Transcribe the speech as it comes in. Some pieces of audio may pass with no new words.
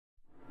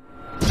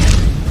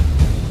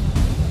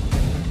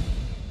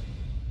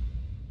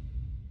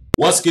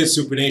What's good,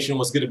 Super Nation?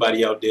 What's good,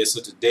 everybody out there?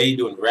 So today,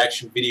 doing a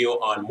reaction video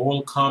on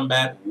Mortal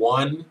Kombat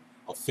 1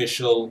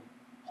 official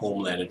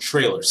Homelander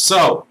trailer.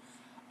 So,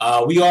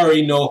 we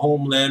already know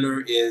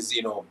Homelander is,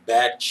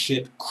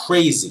 batshit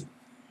crazy.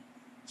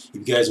 If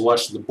you guys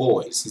watch The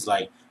Boys, he's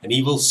like an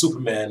evil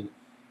Superman.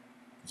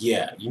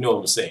 Yeah, you know what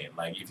I'm saying.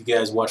 Like, if you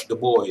guys watch The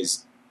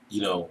Boys,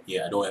 yeah,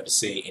 I don't have to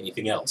say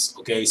anything else.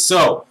 Okay,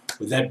 so,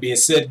 with that being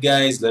said,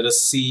 guys, let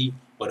us see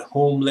what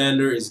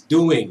Homelander is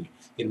doing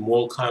in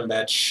Mortal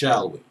Kombat,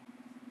 shall we?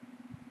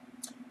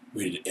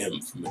 Rated M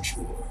for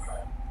mature.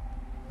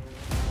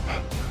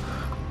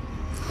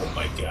 Oh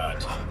my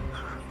god.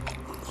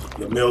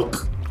 The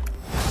milk.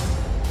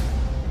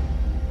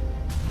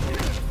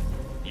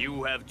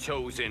 You have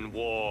chosen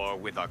war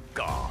with a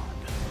god.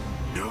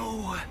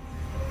 No,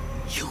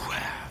 you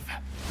have.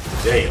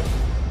 Damn.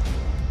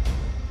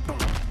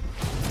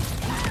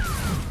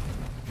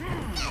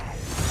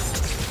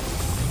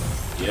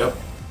 Yep.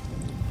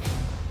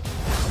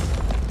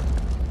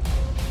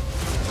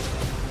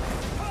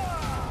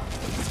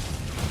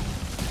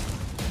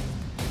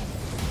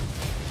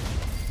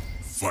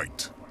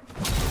 Fight.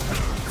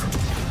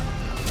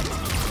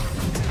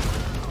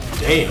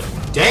 Damn.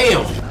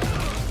 Damn.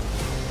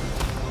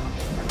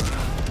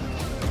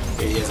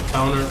 Okay, he has a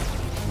counter.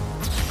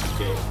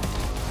 Okay.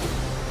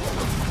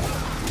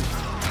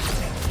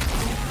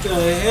 What the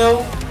hell?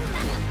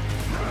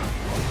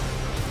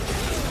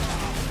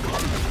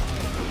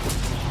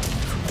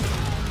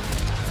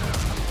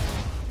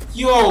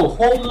 Yo,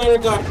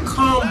 Homelander got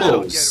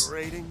combos.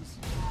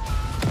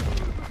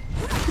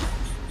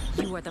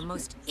 You are the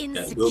most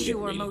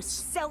insecure,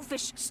 most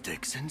selfish.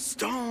 Sticks and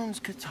stones,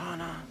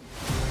 Katana.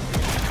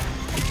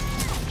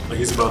 Like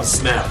he's about to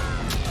snap.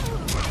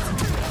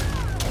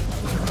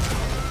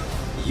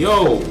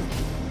 Yo!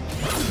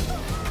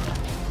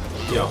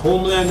 Yeah,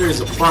 Homelander is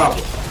a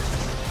problem.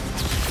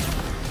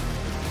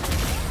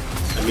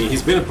 I mean,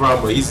 he's been a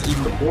problem, but he's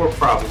even more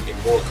problem in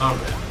Mortal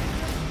Kombat.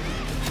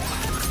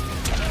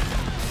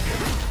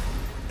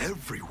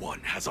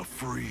 Everyone has a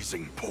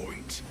freezing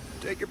point.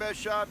 Take your best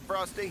shot,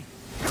 Frosty.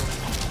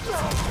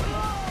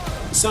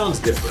 It sounds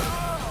different.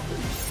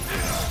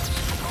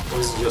 Or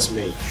is it just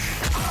me?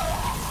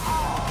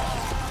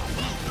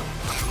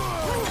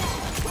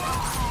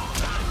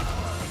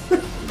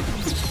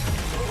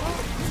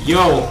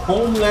 Yo,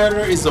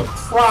 Homelander is a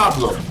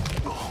problem.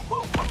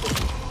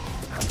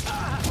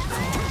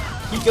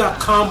 He got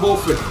combo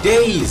for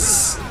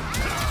days.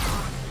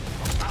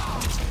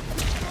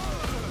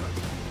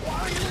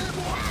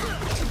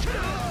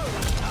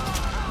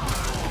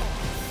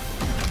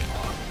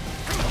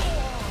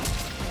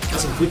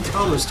 That's some good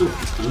counters too,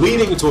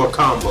 leading to a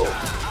combo.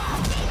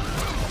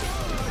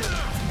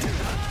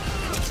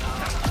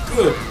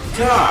 Good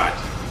God.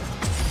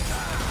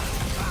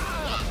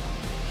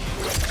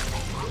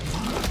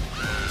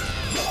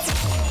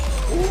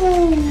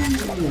 Ooh.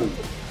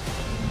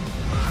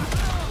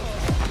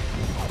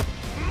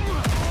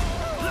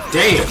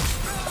 Damn.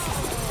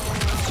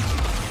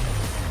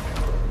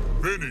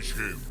 Finish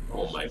him.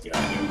 Oh my god,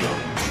 here we go.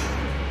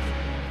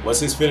 What's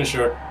his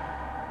finisher?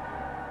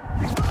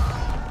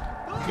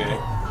 Okay.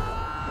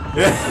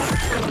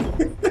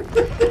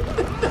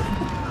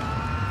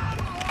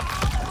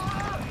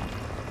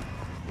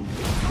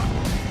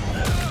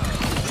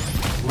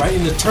 Right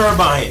in the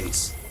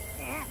turbines.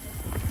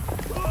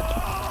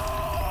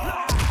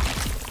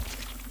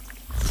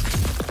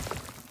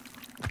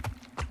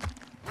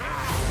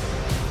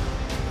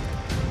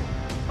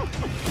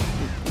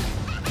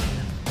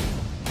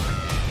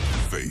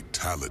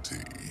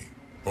 Fatality.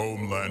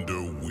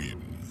 Homelander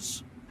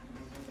wins.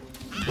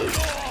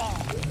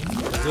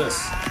 What's this?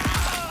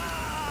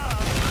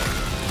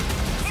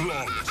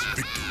 Flawless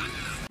victory.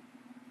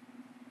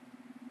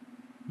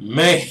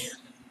 Man.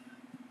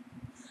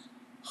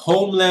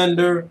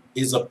 Homelander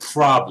is a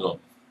problem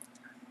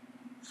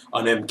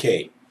on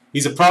MK.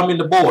 He's a problem in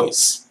The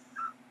Boys.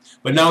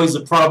 But now he's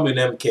a problem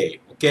in MK,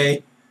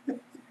 okay?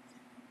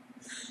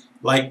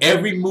 Like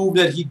every move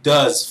that he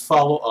does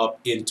follow up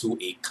into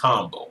a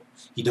combo.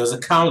 He does a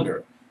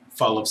counter,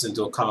 follow-ups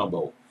into a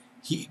combo.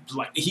 He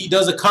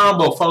does a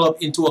combo, follow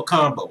up into a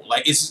combo.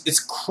 Like it's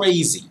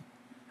crazy.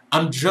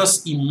 I'm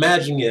just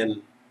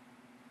imagining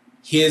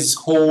his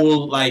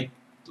whole like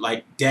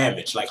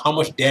damage, like how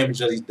much damage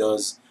that he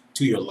does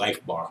to your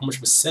life bar, how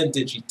much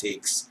percentage he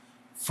takes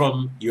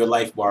from your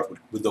life bar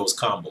with those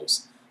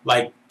combos.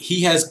 Like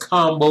he has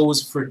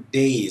combos for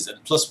days,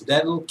 and plus with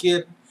that little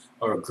kid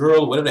or a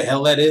girl, whatever the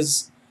hell that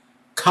is,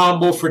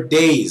 combo for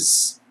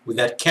days with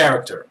that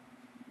character.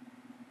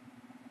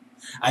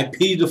 I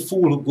pity the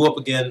fool who go up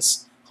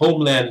against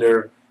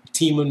Homelander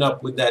teaming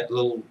up with that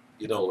little,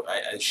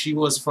 she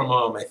was from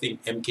I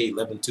think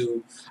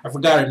MK11-2. I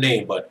forgot her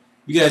name, but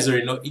you guys know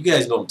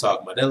what I'm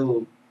talking about. That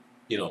little,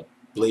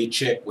 blade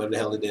chick, whatever the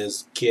hell it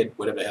is, kid,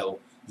 whatever the hell.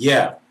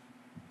 Yeah,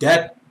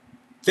 that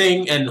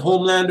thing and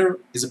Homelander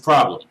is a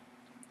problem.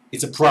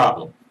 It's a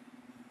problem.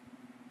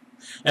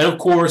 And of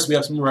course, we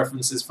have some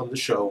references from the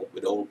show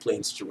with the old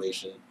plane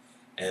situation,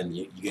 and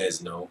you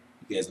guys know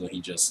he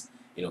just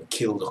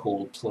killed a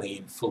whole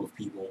plane full of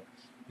people.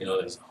 You know,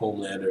 there's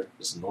Homelander,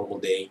 just a normal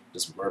day,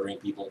 just murdering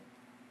people.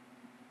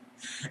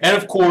 And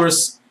of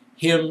course,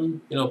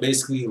 him, you know,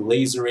 basically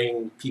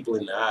lasering people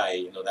in the eye,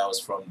 you know, that was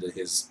from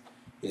his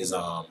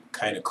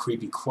kind of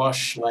creepy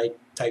crush like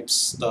type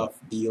stuff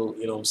deal,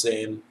 you know what I'm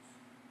saying?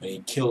 When he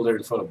killed her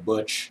in front of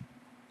Butch.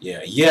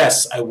 Yeah,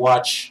 yes, I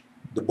watch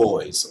The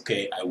Boys,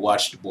 okay? I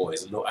watch The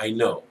Boys. I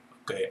know,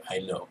 okay? I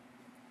know.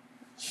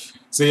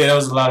 So yeah, there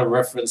was a lot of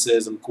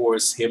references, and of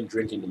course, him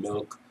drinking the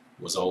milk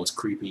was always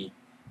creepy,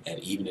 and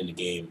even in the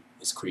game,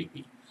 it's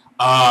creepy.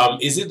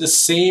 Is it the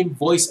same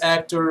voice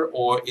actor,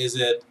 or is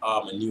it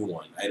a new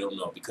one? I don't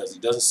know, because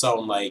it doesn't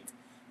sound like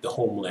the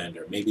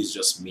Homelander. Maybe it's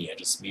just me.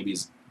 Maybe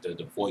it's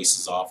the voice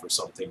is off or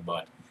something,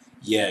 but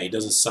yeah, it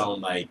doesn't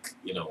sound like,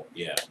 you know,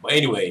 yeah. But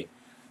anyway,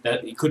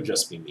 it could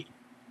just be me.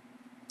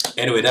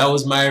 Anyway, that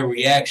was my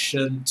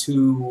reaction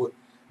to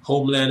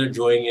Homelander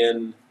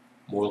joining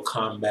Mortal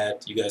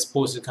Kombat. You guys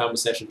post in the comment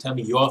section. Tell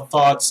me your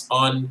thoughts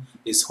on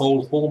this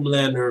whole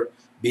Homelander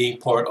being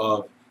part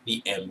of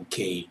the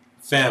MK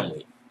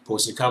family.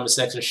 Post in the comment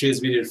section, share this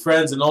video with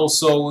friends, and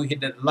also hit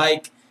that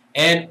like,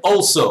 and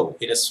also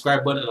hit that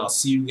subscribe button, and I'll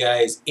see you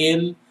guys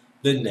in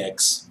the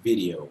next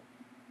video.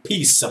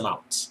 Peace, I'm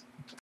out.